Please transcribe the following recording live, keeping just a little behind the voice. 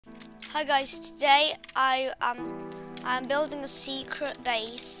Hi guys, today I'm building a secret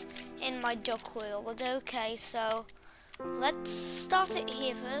base in my duck world. Okay, so let's start it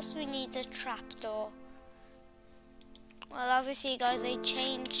here. First we need a trapdoor. Well, as you see guys, I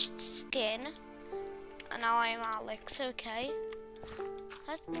changed skin and now I'm Alex. Okay,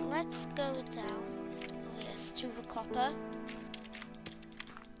 let's go down. Oh yes, to the copper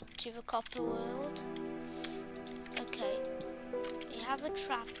world. Okay, we have a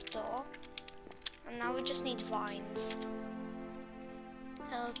trapdoor. And now we just need vines.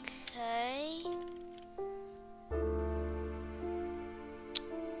 Okay.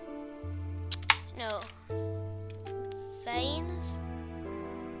 No. Veins.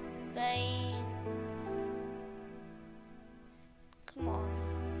 Vein. Come on.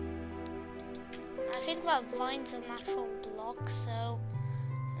 I think that vines are natural blocks, so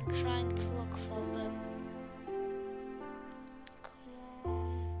I'm trying to look for them.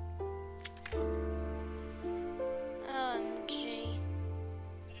 OMG.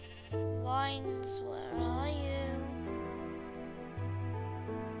 Vines, where are you?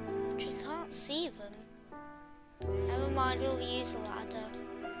 I can't see them. Never mind, we'll use a ladder.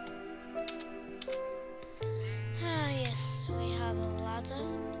 Ah, yes, we have a ladder.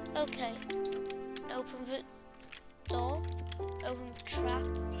 Okay. Open the door. Open the trap.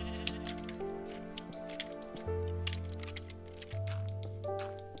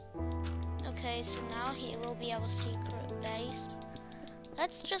 Okay, so now here will be our secret base.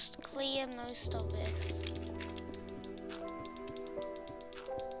 Let's just clear most of this.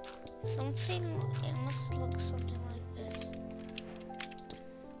 It must look something like this.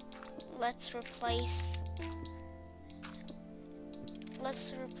 Let's replace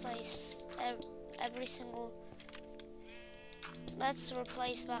every single, let's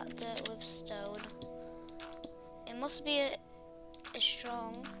replace that dirt with stone. It must be a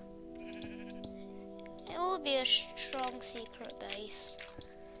strong, it will be a strong secret base.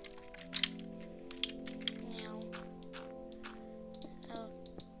 Now,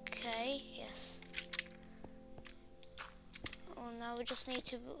 okay, yes. Well, now we just need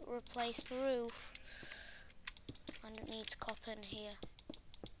to replace the roof. And it needs copper in here.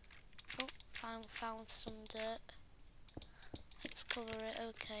 Oh, I found some dirt. Let's cover it,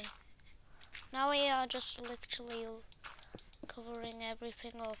 okay. Now we are just literally covering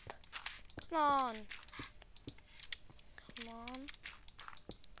everything up. Come on. Come on.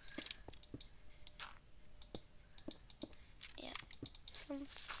 Yeah.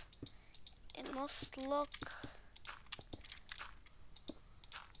 It must look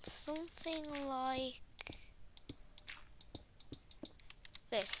something like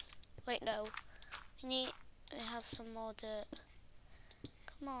this. Wait, no. We have some more dirt.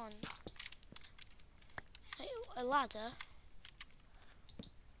 Come on. Wait, a ladder?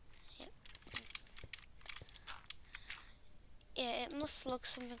 Yep. Yeah, it must look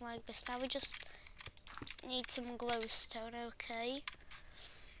something like this. Now we just need some glowstone, okay?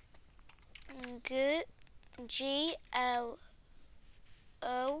 Good. GLO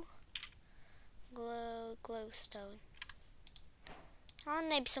glowstone. And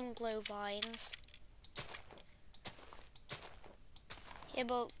maybe some glow vines. Yeah,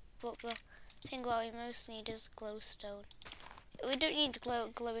 but the thing what we most need is glowstone. We don't need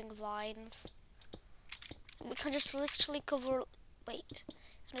glowing vines. We can just literally cover. Wait,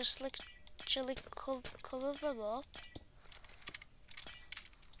 can just literally cover them up.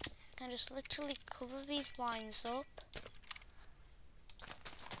 Can just literally cover these vines up,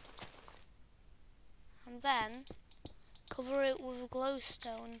 and then cover it with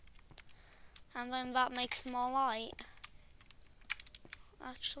glowstone, and then that makes more light.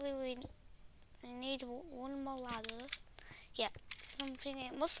 Actually, we need one more ladder. Yeah, something.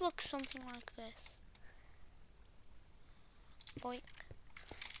 It must look something like this. Boink.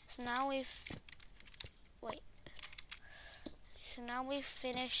 So now So now we've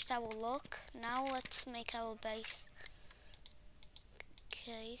finished our look. Now let's make our base.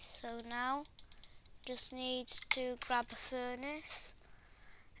 Okay, so now just need to grab a furnace.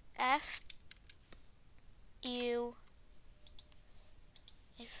 A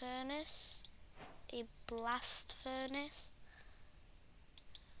furnace, a blast furnace.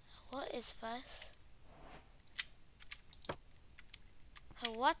 What is this? A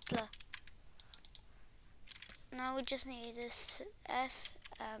what the? Now we just need this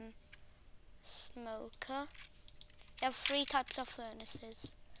smoker. You have 3 types of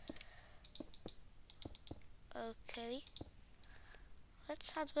furnaces. Okay.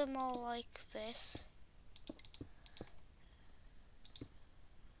 Let's add them more like this.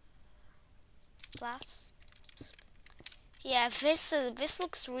 Blast. Yeah, this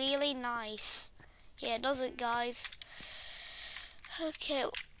looks really nice. Yeah, does it, guys? Okay,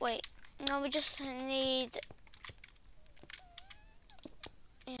 wait. No, we just need.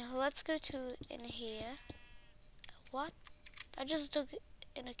 Yeah, let's go to in here. What? I just dug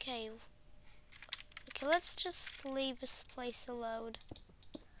in a cave. Okay, let's just leave this place alone.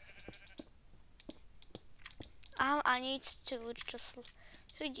 I need to just.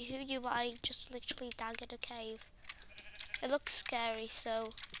 Who knew I just literally dug in a cave? It looks scary, so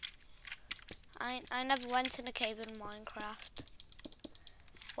I never went in a cave in Minecraft.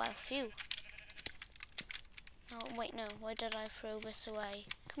 Well, phew. Oh wait, no. Why did I throw this away?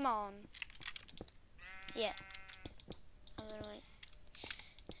 Come on. Yeah. Wait.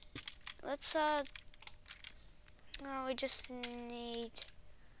 Let's no, we just need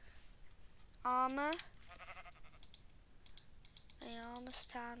armor. An armor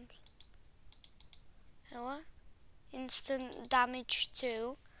stand. And what? Instant damage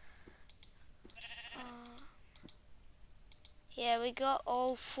too. Yeah, we got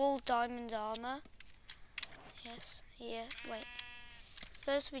all full diamond armor. Yes, yeah, wait.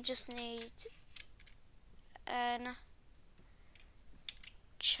 First we just need an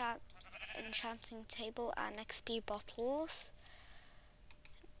enchanting table and XP bottles.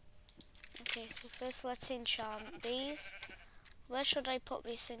 Okay, so first let's enchant these. Where should I put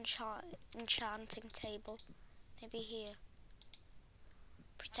this enchanting table? Maybe here.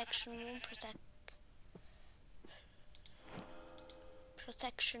 Protection 1,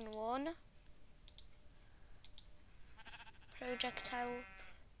 protection 1. Projectile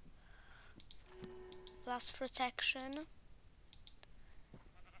blast protection.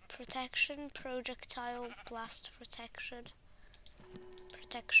 Projectile blast protection.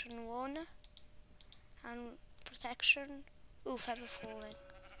 Protection 1. And protection. Ooh, feather falling.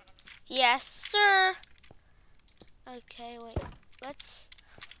 Yes, sir. Okay, wait. Let's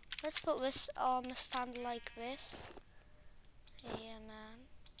put this armor stand like this. Yeah, man.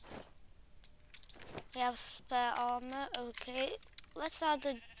 We have spare armor. Okay, let's add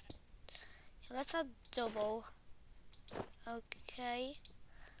double. Okay.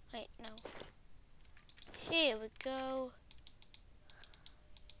 Wait, no. Here we go.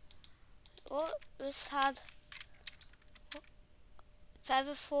 Oh, this had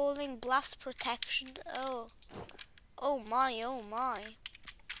feather falling, blast protection. Oh my, oh my.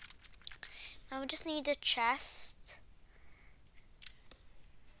 Now we just need a chest.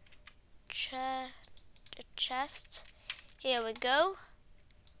 A chest. Here we go.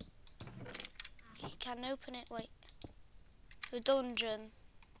 You can open it. Wait. The dungeon.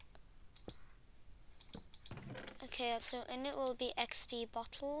 Okay, so in it will be XP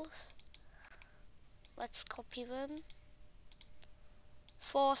bottles. Let's copy them.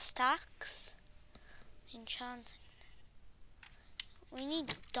 4 stacks. Enchanting. We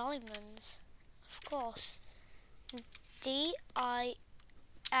need diamonds. Of course. D-I-M.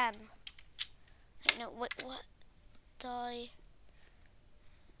 Wait, no, wait, what?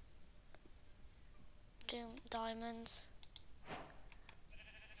 Diamonds.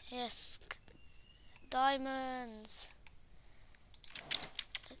 Yes. Diamonds.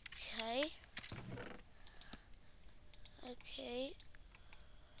 Okay. Okay.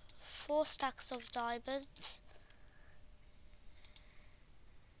 4 stacks of diamonds.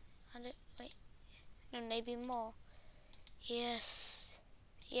 Wait. No, maybe more. Yes.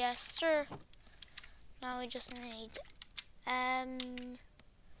 Yes, sir. Now we just need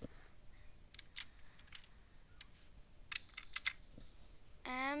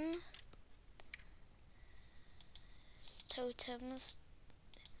totems.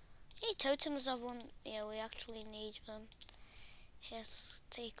 Hey, totems are one. Yeah, we actually need them. Yes,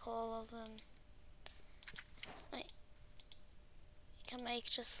 take all of them. Wait. You can make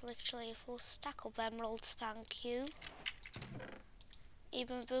just literally a full stack of emeralds, thank you.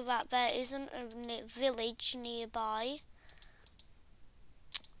 Even though that there isn't a village nearby.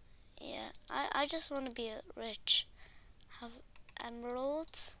 Yeah, I just want to be rich. Have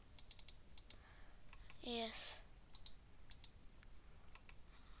emeralds. Yes.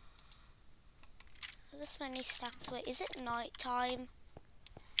 This many stacks. Wait, is it night time?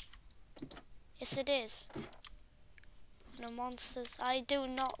 Yes, it is. No monsters. I do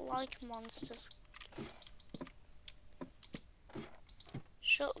not like monsters.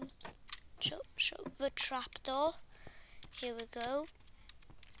 Shut the trapdoor. Here we go.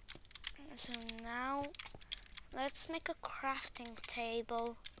 So now, let's make a crafting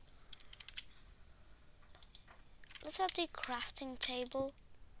table. Let's have the crafting table.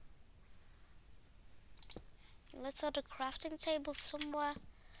 Let's add a crafting table somewhere.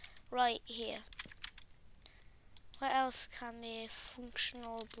 Right here. What else can be a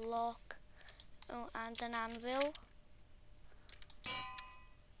functional block? Oh, and an anvil.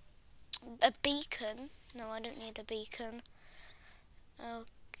 A beacon? No, I don't need a beacon.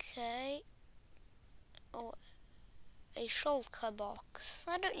 Okay. Oh, a shulker box.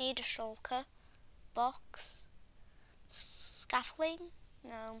 I don't need a shulker box. Scaffolding?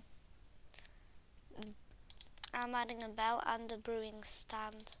 No. I'm adding a bell and a brewing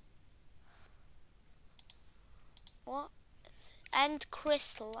stand. What? And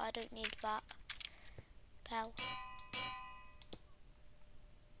crystal. I don't need that. Bell.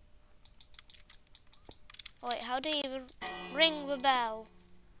 Wait, how do you even ring the bell?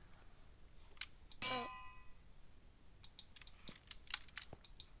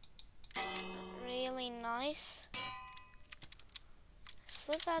 Really nice.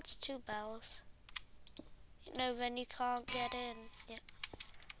 So let's add 2 bells. No, then you can't get in. Yeah.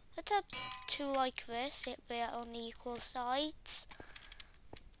 Let's add 2 like this. They're on equal sides.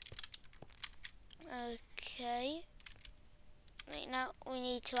 Okay. Right now we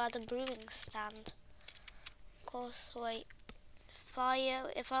need to add a brewing stand. Of course, wait. Fire.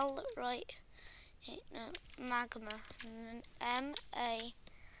 If I'll write no, magma.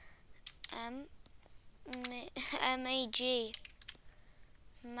 M-A-G.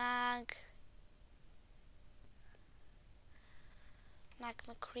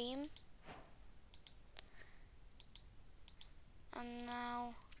 Magma cream. And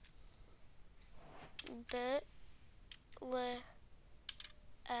now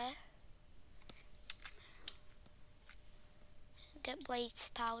get blades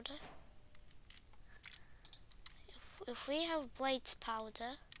powder. If we have blades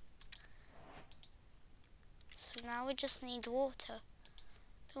powder, so now we just need water,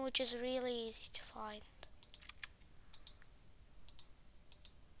 which is really easy to find.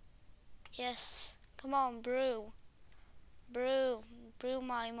 Yes, come on, brew. Brew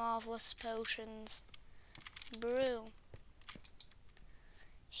my marvelous potions. Brew.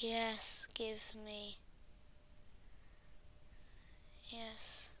 Yes, give me.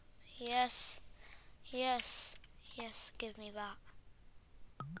 Yes, yes, yes, yes, give me that.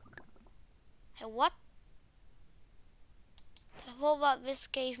 Hey, what? I thought that this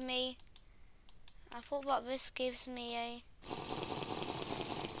gives me a... I thought that this gives me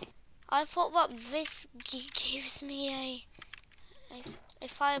a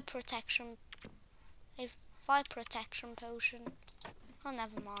fire protection potion. Oh,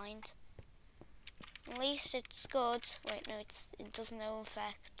 never mind. At least it's good. Wait, no, it does no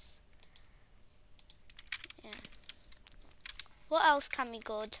effects. Yeah. What else can be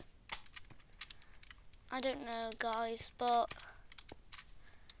good? I don't know, guys, but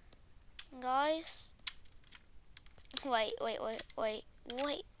guys, wait,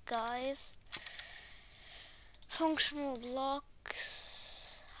 guys. Functional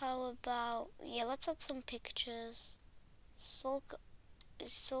blocks. How about, yeah, let's add some pictures. Silk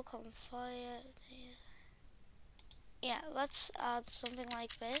on fire. Yeah, let's add something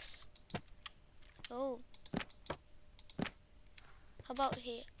like this. Oh. How about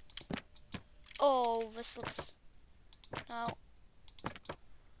here? Oh, this looks... No.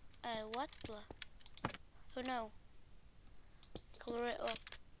 What the... Oh no. Cover it up.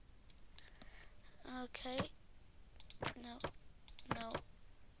 Okay. No.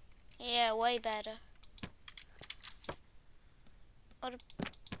 Yeah, way better.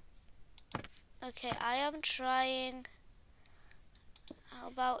 Okay, I am trying... How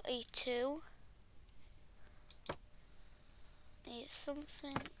about a 2?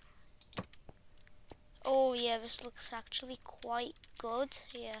 Something... Oh yeah, this looks actually quite good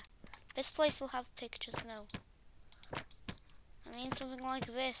here. This place will have pictures, no. I mean something like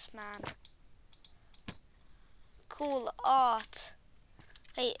this, man. Cool art.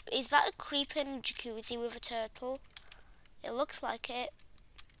 Wait, is that a creeping jacuzzi with a turtle? It looks like it.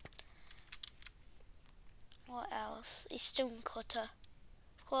 What else? A stone cutter.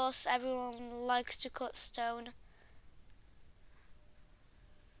 Of course, everyone likes to cut stone.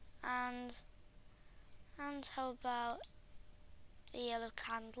 And how about the yellow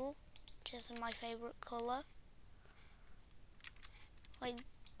candle, which is my favorite color. Wait,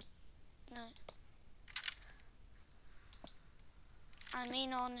 no. I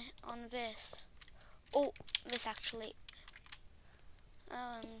mean on this. Oh, this actually.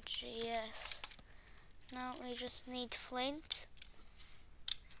 OMG, yes. Now we just need flint.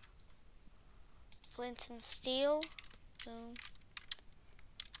 Flint and steel. Boom.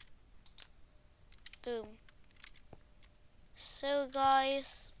 Boom. So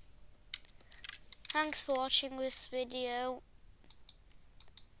guys, thanks for watching this video.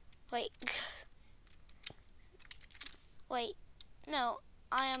 Wait. Wait, no,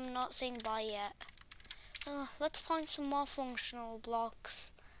 I am not saying bye yet. Let's find some more functional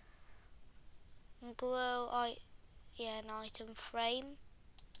blocks. Glow, an item frame.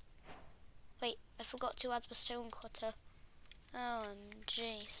 Wait, I forgot to add the stone cutter.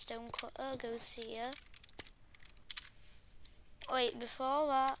 OMG, stone cutter goes here. Wait, before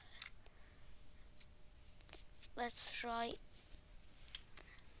that, let's write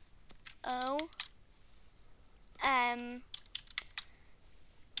OMG.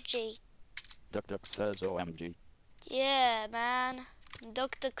 Duck Duck says OMG. Yeah, man.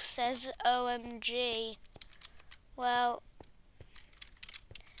 Duck Duck says OMG. Well,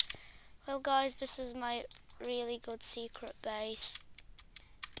 guys, this is my really good secret base.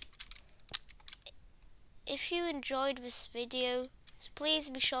 If you enjoyed this video, please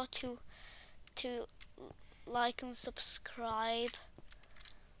be sure to like and subscribe.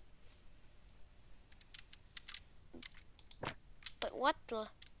 But what the?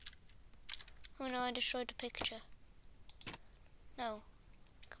 Oh no, I destroyed the picture. No.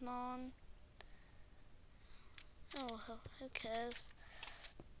 Come on. Oh, who cares?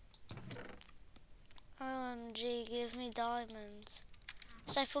 OMG, give me diamonds.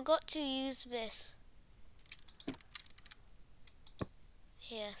 So I forgot to use this.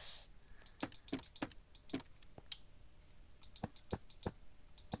 Yes.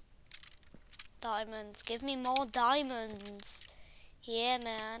 Diamonds. Give me more diamonds. Yeah,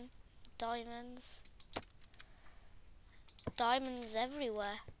 man. Diamonds. Diamonds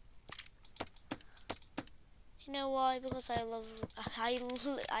everywhere. You know why? Because I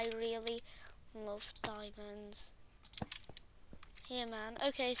really love diamonds. Yeah, man.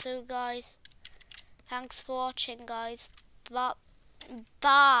 Okay, so guys, thanks for watching, guys. Bye.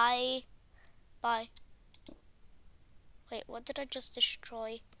 Bye. Wait, what did I just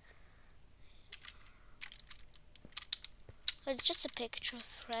destroy? It's just a picture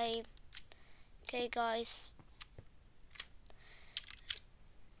frame. Okay, guys.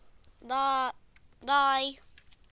 Bye. Bye.